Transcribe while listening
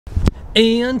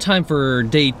And time for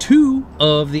day 2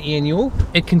 of the annual.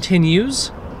 It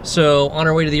continues. So on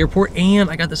our way to the airport, and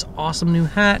I got this awesome new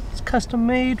hat. It's custom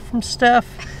made from Steph.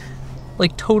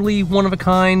 Like totally one of a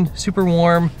kind, super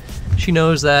warm. She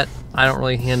knows that I don't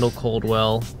really handle cold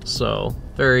well, so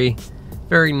very,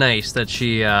 very nice that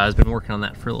she has been working on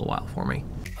that for a little while for me.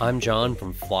 I'm John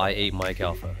from Fly 8 Mike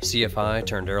Alpha, CFI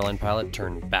turned airline pilot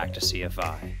turned back to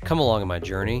CFI. Come along on my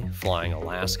journey, flying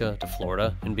Alaska to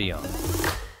Florida and beyond.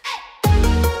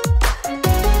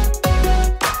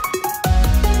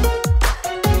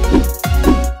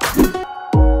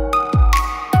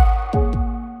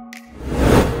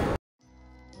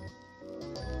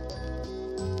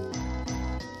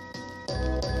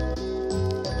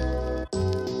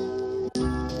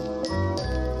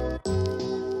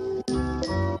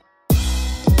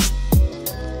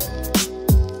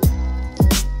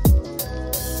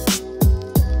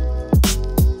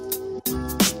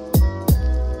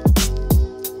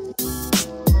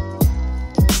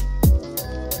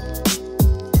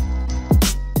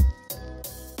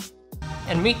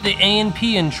 And meet the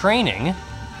A&P in training,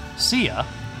 Sia.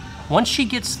 Once she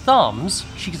gets thumbs,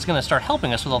 she's gonna start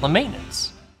helping us with all the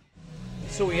maintenance.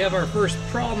 So we have our first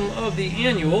problem of the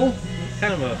annual,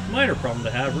 kind of a minor problem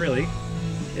to have, really.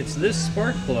 It's this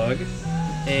spark plug,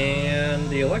 and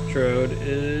the electrode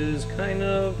is kind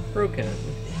of broken.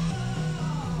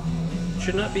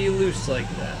 Should not be loose like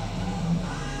that.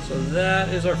 So that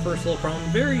is our first little problem.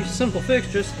 Very simple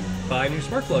fix, just buy a new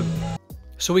spark plug.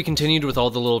 So we continued with all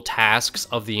the little tasks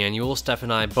of the annual. Steph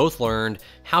and I both learned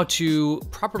how to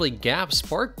properly gap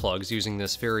spark plugs using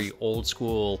this very old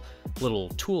school little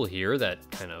tool here that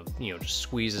kind of, just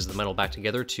squeezes the metal back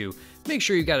together to make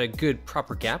sure you got a good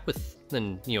proper gap with,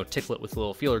 then, tickle it with a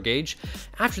little feeler gauge.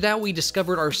 After that, we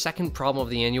discovered our second problem of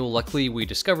the annual. Luckily, we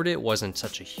discovered it. It wasn't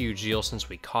such a huge deal since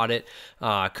we caught it.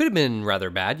 Could have been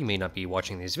rather bad. You may not be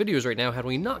watching these videos right now had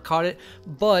we not caught it,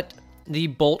 but the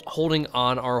bolt holding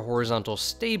on our horizontal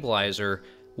stabilizer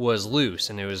was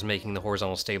loose, and it was making the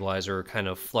horizontal stabilizer kind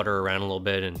of flutter around a little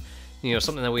bit, and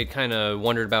something that we had kind of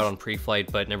wondered about on pre-flight,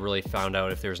 but never really found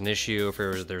out if there was an issue,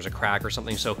 if there's a crack or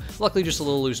something. So luckily, just a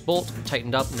little loose bolt,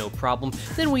 tightened up, no problem.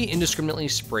 Then we indiscriminately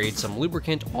sprayed some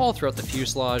lubricant all throughout the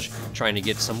fuselage, trying to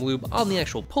get some lube on the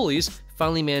actual pulleys.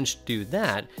 Finally managed to do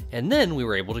that, and then we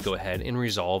were able to go ahead and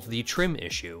resolve the trim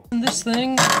issue. And this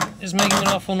thing is making an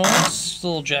awful noise. It's a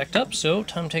little jacked up, so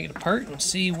time to take it apart and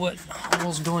see what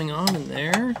all's going on in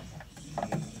there.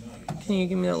 Can you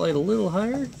give me that light a little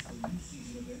higher?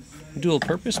 Dual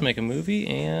purpose, make a movie,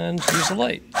 and use the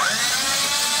light.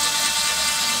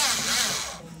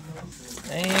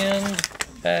 And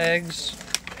bags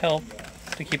help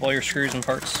to keep all your screws and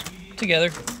parts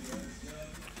together.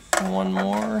 One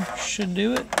more should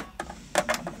do it.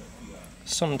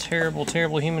 Some terrible,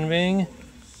 terrible human being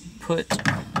put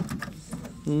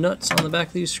nuts on the back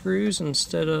of these screws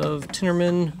instead of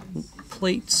Tinnerman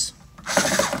plates.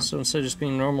 So instead of just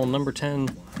being normal number 10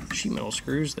 sheet metal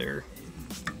screws, there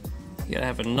you gotta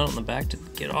have a nut on the back to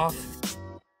get off.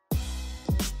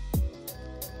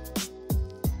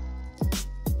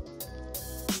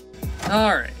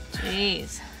 All right.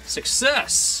 Jeez.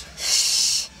 Success.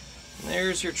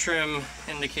 There's your trim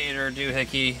indicator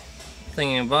doohickey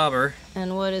thingy-bobber.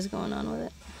 And what is going on with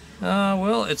it?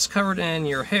 Well, it's covered in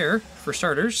your hair, for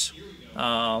starters,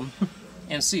 and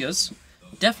Sia's.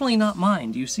 Definitely not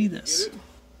mine. Do you see this?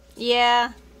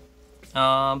 Yeah.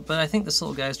 But I think this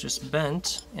little guy's just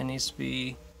bent and needs to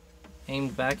be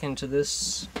aimed back into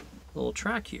this little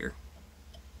track here.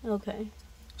 Okay.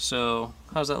 So,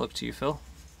 how's that look to you, Phil?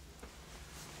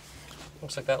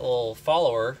 Looks like that little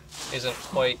follower isn't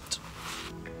quite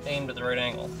aimed at the right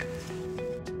angle.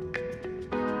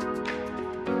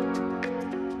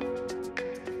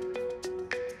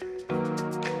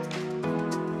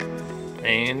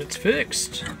 And it's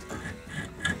fixed.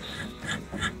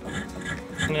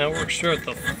 Now it works throughout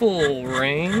the full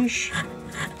range.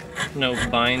 No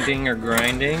binding or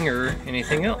grinding or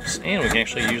anything else. And we can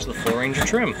actually use the full range of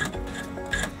trim.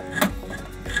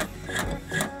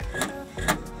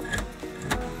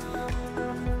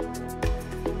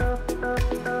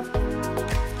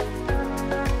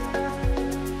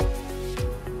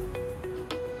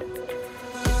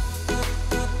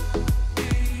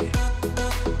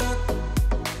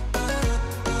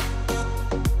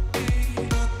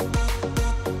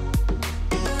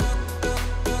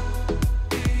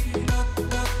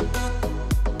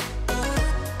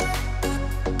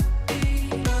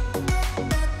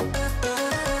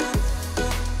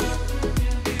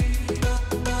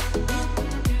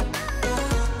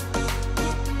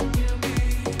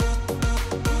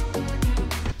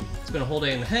 It's gonna hold it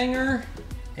in the hanger,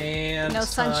 And No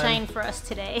it's time- sunshine for us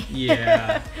today.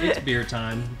 Yeah, it's beer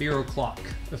time. Beer o'clock,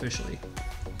 officially.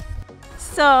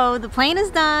 So the plane is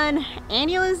done.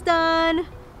 Annual is done.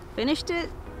 Finished it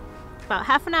about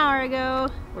half an hour ago.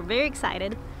 We're very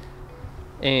excited.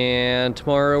 And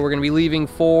tomorrow we're going to be leaving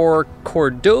for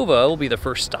Cordova, will be the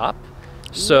first stop.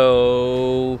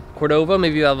 So, Cordova,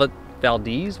 maybe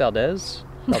Valdez? Valdez?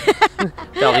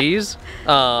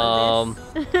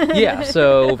 Yeah,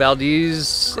 so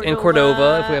Valdez and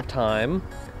Cordova if we have time.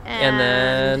 And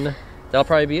then that'll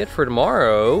probably be it for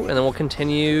tomorrow. And then we'll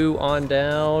continue on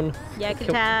down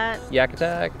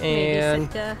Yakutat, and maybe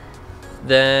Sitka.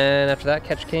 then after that,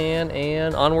 Ketchikan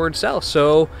and onward south.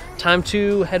 So time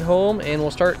to head home and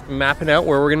we'll start mapping out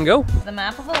where we're gonna go. The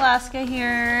map of Alaska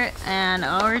here, and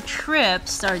our trip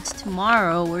starts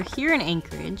tomorrow. We're here in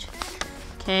Anchorage,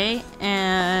 okay?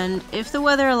 And if the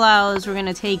weather allows, we're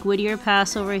gonna take Whittier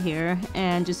Pass over here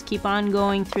and just keep on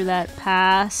going through that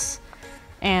pass.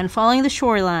 And following the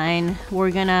shoreline,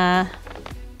 we're gonna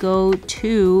go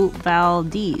to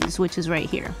Valdez, which is right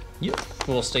here. Yep.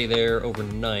 We'll stay there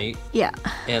overnight. Yeah.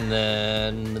 And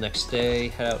then the next day,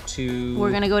 head out to...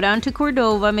 We're gonna go down to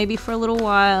Cordova maybe for a little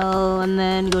while, and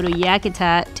then go to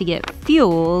Yakutat to get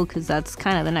fuel, because that's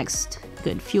kind of the next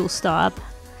good fuel stop.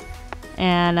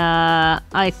 And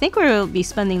I think we'll be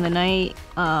spending the night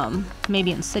maybe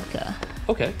in Sitka.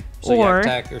 Okay. So Or-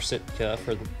 Yakutat or Sitka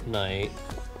for the night.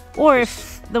 Or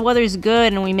if the weather's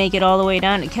good and we make it all the way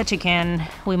down to Ketchikan,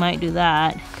 we might do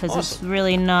that, because it's Awesome.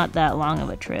 really not that long of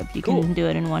a trip. You Cool. can do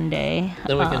it in one day.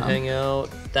 Then we can hang out.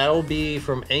 That'll be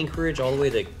from Anchorage all the way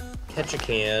to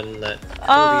Ketchikan. That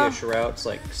curvy-ish route's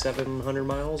like 700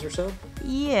 miles or so.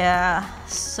 Yeah.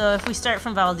 So if we start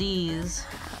from Valdez,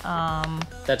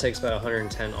 That takes about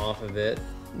 110 off of it.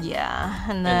 yeah,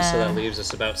 and then And so that leaves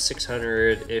us about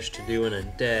 600-ish to do in a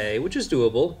day, which is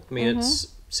doable. I mean, it's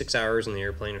 6 hours in the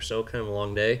airplane or so, kind of a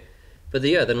long day. But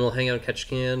yeah, then we'll hang out in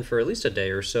Ketchikan for at least a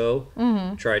day or so.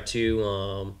 Try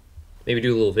to maybe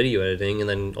do a little video editing, and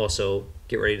then also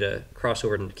get ready to cross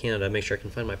over into Canada, make sure I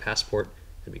can find my passport.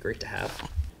 That'd be great to have.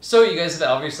 So you guys have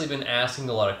obviously been asking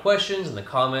a lot of questions in the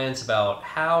comments about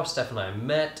how Steph and I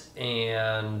met,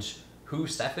 and who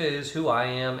Steph is, who I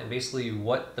am, and basically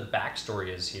what the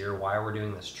backstory is here, why we're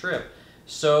doing this trip.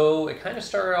 So it kind of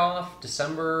started off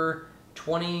December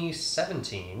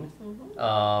 2017.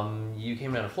 You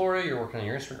came down to Florida, you're working on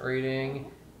your instrument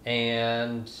rating,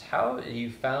 and how you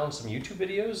found some YouTube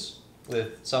videos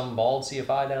with some bald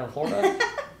CFI down in Florida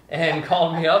and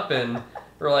called me up and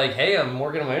were like, hey, I'm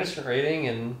working on my instrument rating,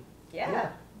 and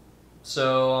yeah.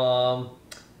 so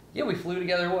yeah, we flew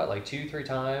together, what, like 2-3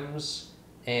 times,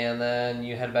 and then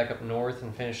you headed back up north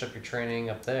and finished up your training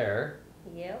up there.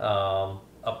 Yep.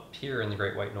 Up here in the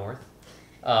Great White North.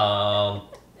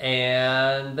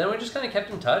 And then we just kind of kept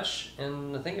in touch,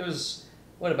 and I think it was,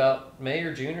 what, about May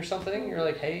or June or something? You're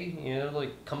like, hey, you know,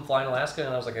 like, come fly in Alaska,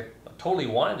 and I was like, I totally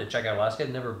wanted to check out Alaska,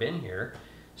 I'd never been here.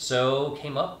 So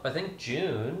came up, I think,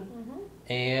 June,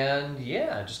 and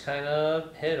yeah, just kind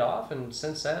of hit it off, and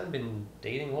since then, been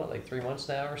dating, what, like 3 months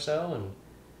now or so, and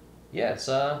yeah,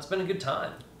 it's been a good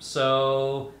time.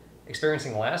 So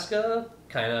experiencing Alaska,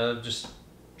 kind of just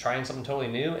trying something totally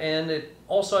new, and it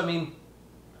also, I mean,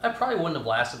 I probably wouldn't have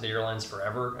lasted the airlines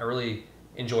forever. I really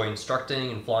enjoy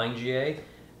instructing and flying GA,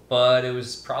 but it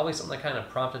was probably something that kind of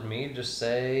prompted me to just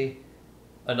say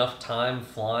enough time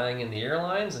flying in the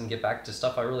airlines and get back to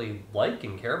stuff I really like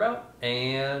and care about.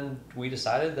 And we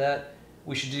decided that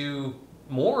we should do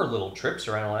more little trips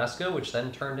around Alaska, which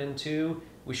then turned into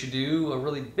we should do a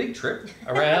really big trip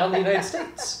around the United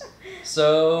States.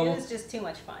 So It was just too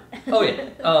much fun. oh yeah,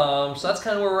 so that's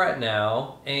kind of where we're at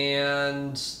now,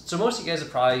 and so most of you guys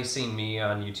have probably seen me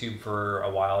on YouTube for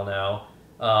a while now,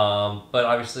 but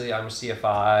obviously I'm a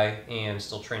CFI and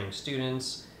still training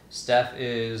students. Steph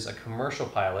is a commercial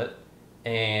pilot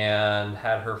and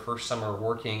had her first summer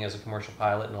working as a commercial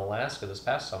pilot in Alaska this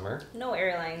past summer. No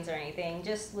airlines or anything,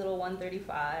 just little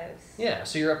 135s. Yeah,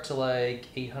 so you're up to like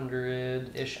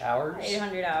 800-ish hours?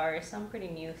 800 hours, I'm pretty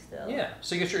new still. Yeah,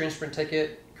 so you get your instrument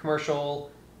ticket,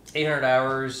 commercial, 800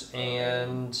 hours,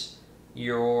 and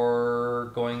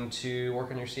you're going to work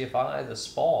on your CFI this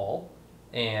fall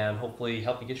and hopefully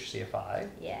help you get your CFI.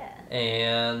 Yeah.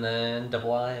 And then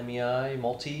double I, MEI,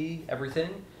 multi,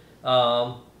 everything.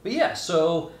 But yeah,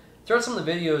 so throughout some of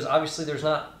the videos, obviously there's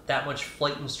not that much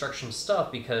flight instruction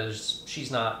stuff because she's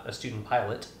not a student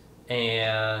pilot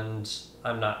and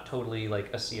I'm not totally like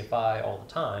a CFI all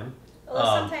the time.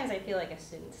 Well, sometimes I feel like a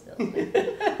student still.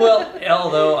 Well,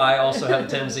 although I also have a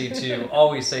tendency to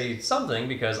always say something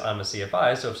because I'm a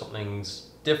CFI, so if something's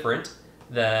different,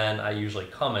 then I usually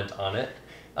comment on it.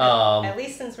 At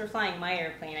least since we're flying my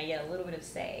airplane, I get a little bit of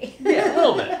say. Yeah, a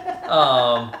little bit.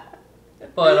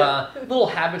 But little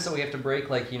habits that we have to break,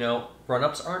 like, you know,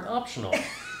 run-ups aren't optional.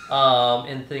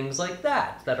 And things like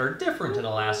that are different in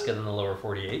Alaska than the lower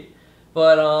 48.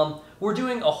 But we're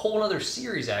doing a whole other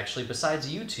series, actually,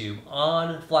 besides YouTube,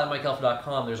 on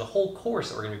flyatmikealpha.com. There's a whole course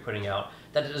that we're going to be putting out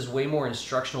that is way more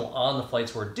instructional on the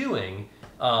flights we're doing,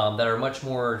 that are much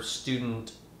more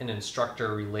student and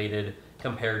instructor related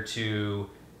compared to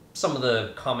some of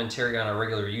the commentary on our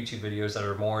regular YouTube videos that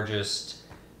are more just,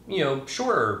 you know,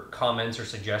 shorter comments or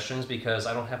suggestions, because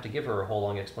I don't have to give her a whole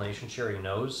long explanation. She already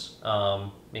knows.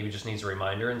 Maybe just needs a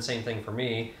reminder. And same thing for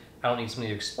me. I don't need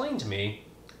somebody to explain to me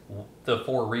the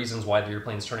 4 reasons why the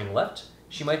airplane's turning left.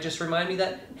 She might just remind me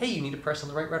that, hey, you need to press on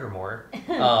the right rudder more.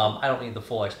 I don't need the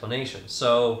full explanation.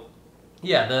 So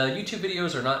yeah, the YouTube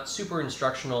videos are not super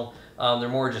instructional. They're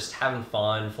more just having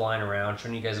fun, flying around,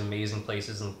 showing you guys amazing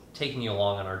places and taking you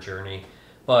along on our journey.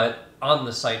 But on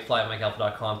the site,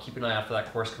 flyatmikealpha.com, keep an eye out for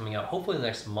that course coming out. Hopefully in the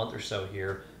next month or so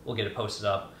here, we'll get it posted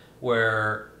up,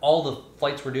 where all the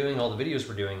flights we're doing, all the videos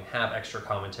we're doing have extra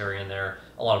commentary in there,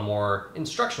 a lot of more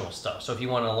instructional stuff. So if you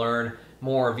want to learn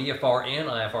more VFR and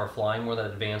IFR flying, more that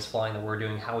advanced flying that we're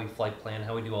doing, how we flight plan,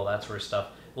 how we do all that sort of stuff,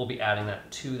 we'll be adding that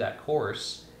to that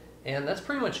course. And that's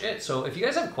pretty much it. So if you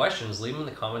guys have questions, leave them in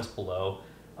the comments below.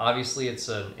 Obviously, it's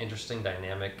an interesting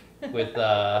dynamic with,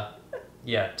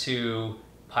 yeah, 2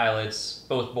 pilots,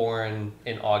 both born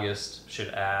in August, should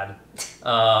add.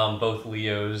 Both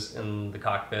Leos in the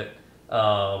cockpit.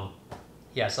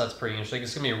 Yeah, so that's pretty interesting.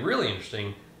 It's going to be really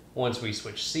interesting once we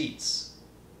switch seats.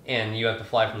 And you have to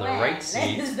fly from the right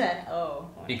seat. Is that? Oh.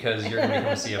 Because you're going to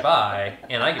become a CFI,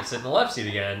 and I get to sit in the left seat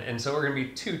again. And so we're going to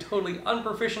be 2 totally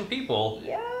unproficient people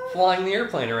flying the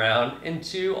airplane around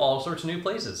into all sorts of new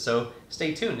places. So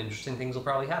stay tuned. Interesting things will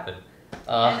probably happen.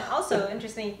 And also,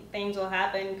 interesting things will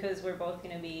happen because we're both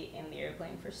going to be in the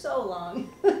airplane for so long.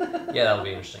 Yeah, that'll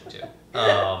be interesting too.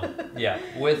 Yeah,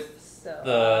 with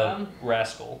the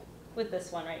rascal. With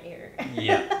this one right here.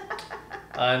 Yeah.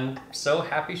 I'm so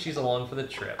happy she's along for the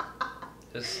trip.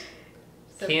 Just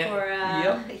can't.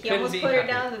 He almost put her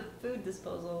down the food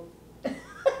disposal.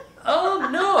 Oh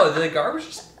no, the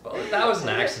garbage. That was an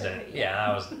accident. Yeah,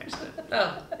 that was an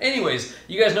accident. Anyways,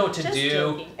 you guys know what to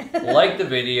do. Like the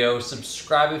video,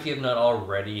 subscribe if you have not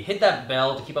already. Hit that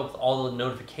bell to keep up with all the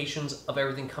notifications of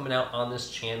everything coming out on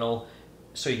this channel,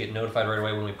 so you get notified right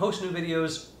away when we post new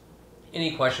videos.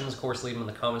 Any questions, of course, leave them in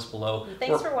the comments below.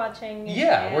 Thanks for watching.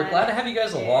 Yeah, we're glad to have you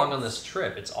guys along on this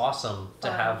trip. It's awesome to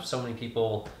have so many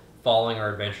people following our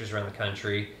adventures around the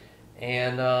country.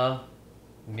 And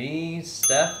me,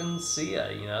 Steph, and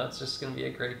Sia, you know, it's just going to be a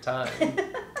great time.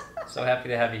 So happy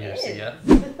to have you here, Sia.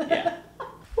 Yeah.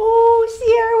 Oh,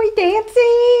 Sia, are we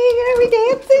dancing? Are we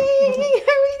dancing?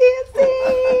 Are we dancing?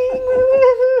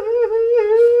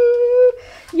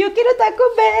 Yo quiero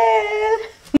Taco Bell.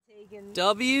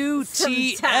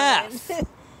 WTF?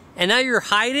 And now you're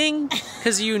hiding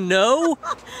because you know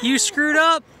you screwed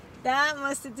up? That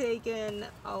must have taken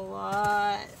a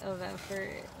lot of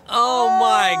effort. Oh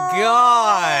my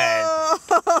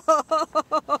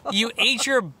God! You ate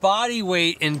your body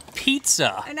weight in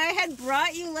pizza. And I had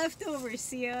brought you leftovers,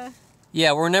 Sia.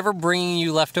 Yeah, we're never bringing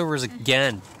you leftovers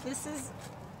again. This is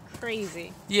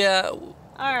crazy. Yeah.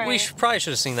 All right. We probably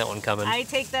should have seen that one coming. I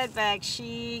take that back.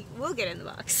 She will get in the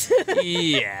box.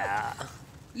 Yeah.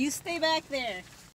 You stay back there.